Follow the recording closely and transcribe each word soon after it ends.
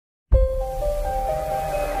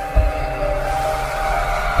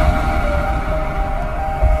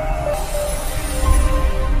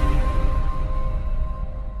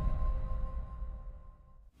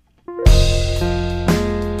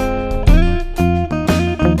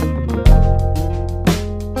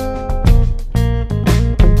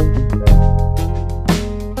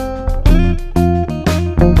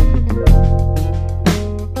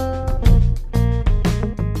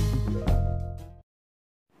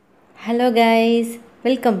Hello guys,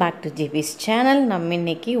 welcome back to Jivish channel. நம்ம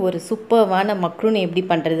இன்னைக்கு ஒரு சூப்பர்வான மக்ரூனி எப்படி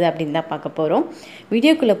பண்றது அப்படினு தான் பார்க்க போறோம்.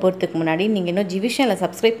 வீடியோக்குள்ள போறதுக்கு முன்னாடி நீங்க இன்னும் ஜிவிஷ் சேனலை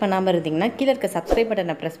சப்ஸ்கிரைப் பண்ணாம இருந்தீங்கன்னா கீழ இருக்க சப்ஸ்கிரைப்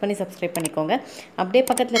பட்டனை பிரஸ் பண்ணி சப்ஸ்கிரைப் பண்ணிக்கோங்க. அப்படியே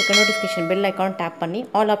பக்கத்துல இருக்க நோட்டிஃபிகேஷன் பெல் ஐகான் டாப் பண்ணி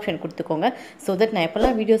ஆல் ஆப்ஷன் கொடுத்துக்கோங்க. so that நான்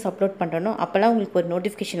எப்பலாம் வீடியோஸ் அப்லோட் பண்றேனோ அப்பலாம் உங்களுக்கு ஒரு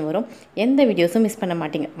நோட்டிஃபிகேஷன் வரும். எந்த வீடியோஸும் மிஸ் பண்ண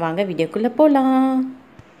மாட்டீங்க. வாங்க வீடியோக்குள்ள போலாம்.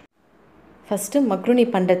 ஃபர்ஸ்ட் மக்ரூனி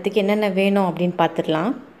பண்றதுக்கு என்னென்ன வேணும் அப்படினு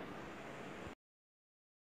பார்த்துடலாம்.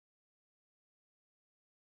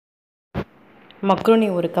 மக்ரோனி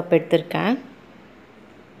ஒரு கப் எடுத்திருக்கேன்.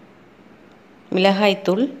 மிளகாய்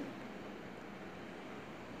தூள்,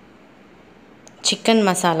 சிக்கன்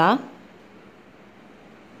மசாலா,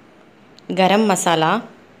 கரம் மசாலா,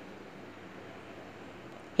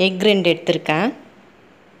 எக் 2 எடுத்திருக்கேன்,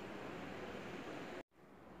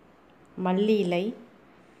 மல்லி இலை,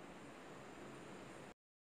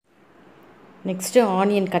 நெக்ஸ்ட்டு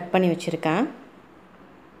ஆனியன் கட் பண்ணி வச்சுருக்கேன்,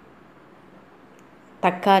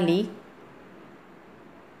 தக்காளி,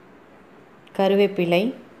 கருவேப்பிலை,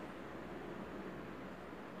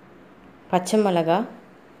 பச்சை மிளகாய்,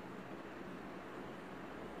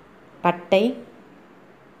 பட்டை,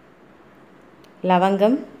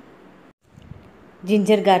 லவங்கம்,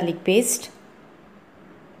 ஜிஞ்சர் கார்லிக் பேஸ்ட்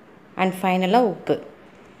அண்ட் ஃபைனலாக உப்பு.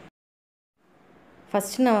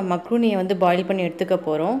 ஃபஸ்ட்டு நம்ம மக்ரூனியை பாயில் பண்ணி எடுத்துக்க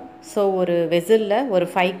போகிறோம். ஸோ ஒரு வெசிலில் ஒரு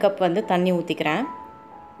 5 கப் தண்ணி ஊற்றிக்கிறேன்.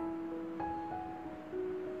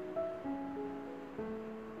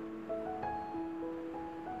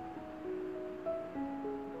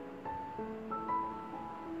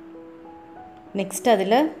 நெக்ஸ்ட்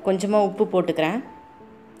அதில் கொஞ்சமாக உப்பு போட்டுக்கிறேன்,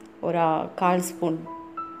 ஒரு 1/4 ஸ்பூன்.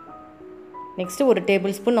 நெக்ஸ்ட்டு ஒரு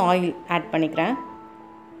டேபிள் ஸ்பூன் ஆயில் ஆட் பண்ணிக்கிறேன்.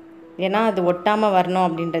 ஏன்னா அது ஒட்டாமல் வரணும்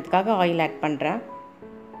அப்படின்றதுக்காக ஆயில் ஆட் பண்ணுறேன்.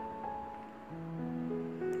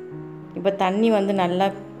 இப்போ தண்ணி நல்லா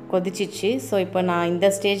கொதிச்சிச்சு. ஸோ இப்போ நான் இந்த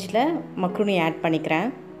ஸ்டேஜில் மக்ரூனி ஆட் பண்ணிக்கிறேன்.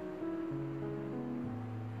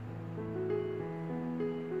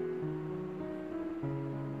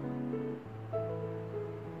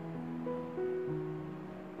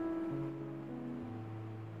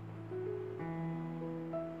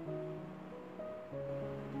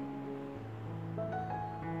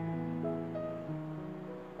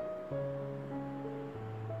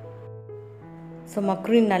 ஸோ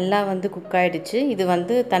மக்ரூனி நல்லா குக் ஆகிடுச்சு. இது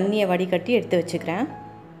தண்ணியை வடிகட்டி எடுத்து வச்சுக்கிறேன்.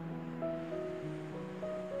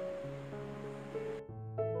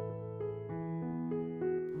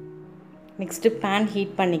 நெக்ஸ்ட்டு பேன்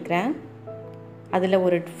ஹீட் பண்ணிக்கிறேன். அதில்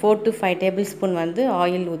ஒரு 4 to 5 டேபிள் ஸ்பூன்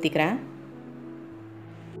ஆயில் ஊற்றிக்கிறேன்.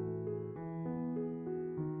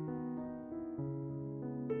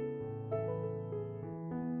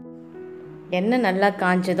 எண்ணெய் நல்லா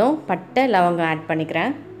காஞ்சதும் பட்டை லவங்கம் ஆட்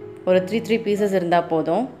பண்ணிக்கிறேன். ஒரு 3 பீசஸ் இருந்தால்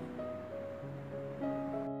போதும்.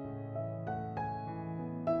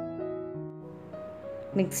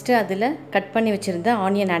 நெக்ஸ்ட்டு அதில் கட் பண்ணி வச்சுருந்த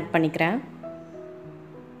ஆனியன் ஆட் பண்ணிக்கிறேன்.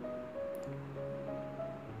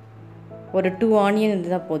 ஒரு 2 ஆனியன்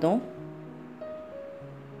இருந்தால் போதும்.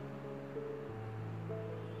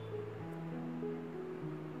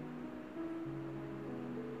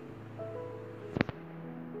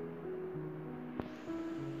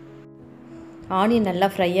 ஆனியன் நல்லா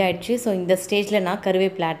ஃப்ரை ஆகிடுச்சு. ஸோ இந்த ஸ்டேஜில் நான்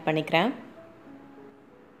கருவேப்பிலை ஆட் பண்ணிக்கிறேன்.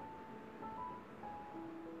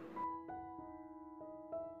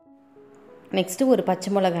 நெக்ஸ்ட்டு ஒரு பச்சை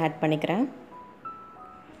மிளகாய் ஆட் பண்ணிக்கிறேன்.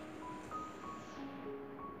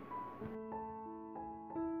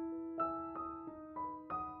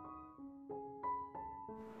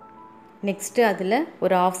 நெக்ஸ்ட்டு அதில்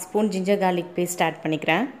ஒரு 1/2 spoon ginger garlic paste add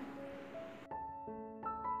பண்ணிக்கிறேன்.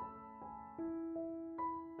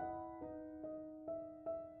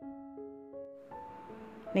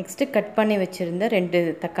 நெக்ஸ்ட்டு கட் பண்ணி வச்சுருந்த 2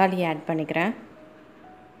 தக்காளியை ஆட் பண்ணிக்கிறேன்.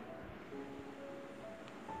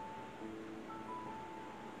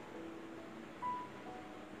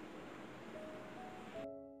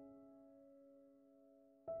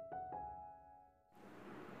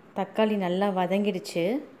 தக்காளி நல்லா வதங்கிடுச்சு.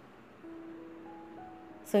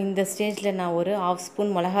 ஸோ இந்த ஸ்டேஜில் நான் ஒரு 1/2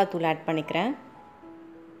 ஸ்பூன் மிளகாத்தூள் ஆட் பண்ணிக்கிறேன்.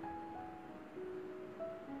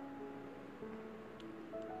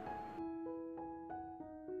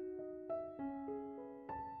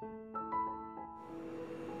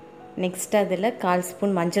 நெக்ஸ்ட் அதில் 1/4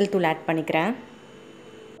 ஸ்பூன் மஞ்சள் தூள் ஆட் பண்ணிக்கிறேன்.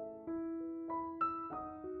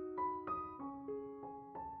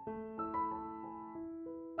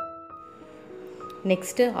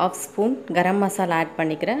 Next 1/2 spoon garam masala add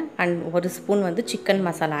பண்ணிக்கிறேன். And 1 spoon chicken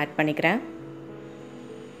masala add பண்ணிக்கிறேன்.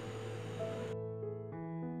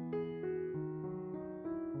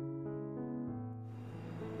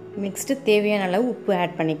 நெக்ஸ்ட்டு தேவையான அளவு உப்பு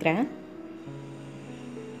ஆட் பண்ணிக்கிறேன்.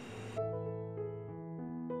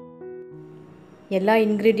 எல்லா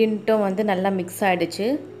இன்க்ரீடியண்ட்டும் வந்து நல்லா மிக்ஸ் ஆகிடுச்சு.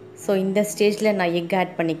 ஸோ இந்த ஸ்டேஜில் நான் எக்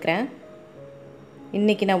ஆட் பண்ணிக்கிறேன்.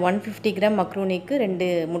 இன்றைக்கி நான் 150 கிராம் மக்ரூனிக்கு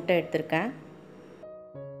 2 முட்டை எடுத்திருக்கேன்.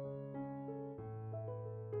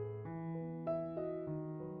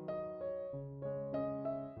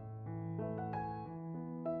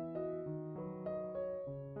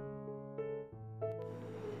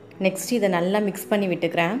 நெக்ஸ்ட் இதை நல்லா மிக்ஸ் பண்ணி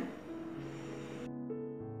விட்டுக்கிறேன்.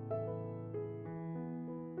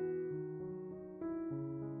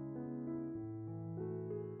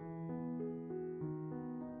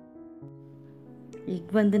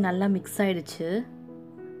 எக் வந்து நல்லா மிக்ஸ் ஆகிடுச்சு.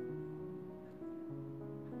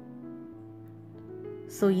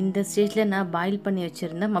 ஸோ இந்த ஸ்டேஜில் நான் பாயில் பண்ணி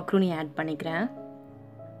வச்சுருந்த மக்ரூனி ஆட் பண்ணிக்கிறேன்.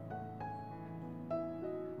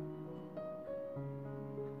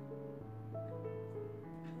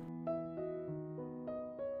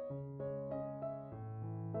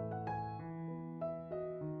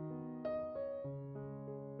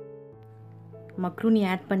 மக்ரூனி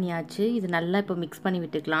ஆட் பண்ணியாச்சு. இது நல்லா இப்போ மிக்ஸ் பண்ணி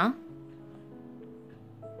விட்டுக்கலாம்.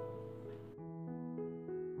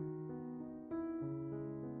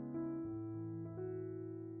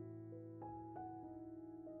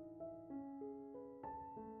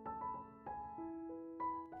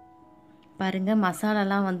 பாருங்கள்,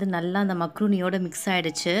 மசாலாலாம் வந்து நல்லா அந்த மக்ரூனியோட மிக்ஸ்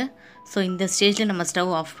ஆகிடுச்சு. ஸோ இந்த ஸ்டேஜில் நம்ம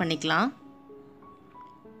ஸ்டவ் ஆஃப் பண்ணிக்கலாம்.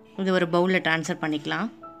 இது ஒரு பவுலில் ட்ரான்ஸ்ஃபர் பண்ணிக்கலாம்.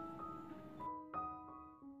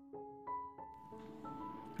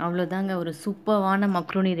 அவ்வளோதாங்க, ஒரு சூப்பர்வான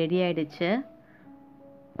மக்ரூனி ரெடி ஆகிடுச்சு.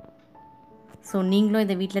 ஸோ நீங்களும்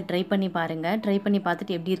இதை வீட்டில் ட்ரை பண்ணி பாருங்கள். ட்ரை பண்ணி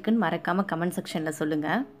பார்த்துட்டு எப்படி இருக்குன்னு மறக்காமல் கமெண்ட் செக்ஷனில்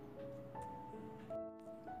சொல்லுங்கள்.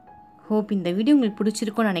 ஹோப் இந்த வீடியோ உங்களுக்கு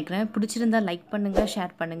பிடிச்சிருக்கும்னு நினைக்கிறேன். பிடிச்சிருந்தால் லைக் பண்ணுங்கள்,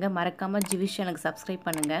 ஷேர் பண்ணுங்கள். மறக்காமல் ஜிவிஷ் சேனலுக்கு சப்ஸ்கிரைப்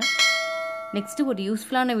பண்ணுங்கள். நெக்ஸ்ட்டு ஒரு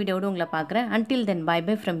யூஸ்ஃபுல்லான வீடியோவோடு உங்களை பார்க்குறேன். Until then by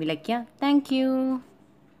by from Ilakkiya. Thank you.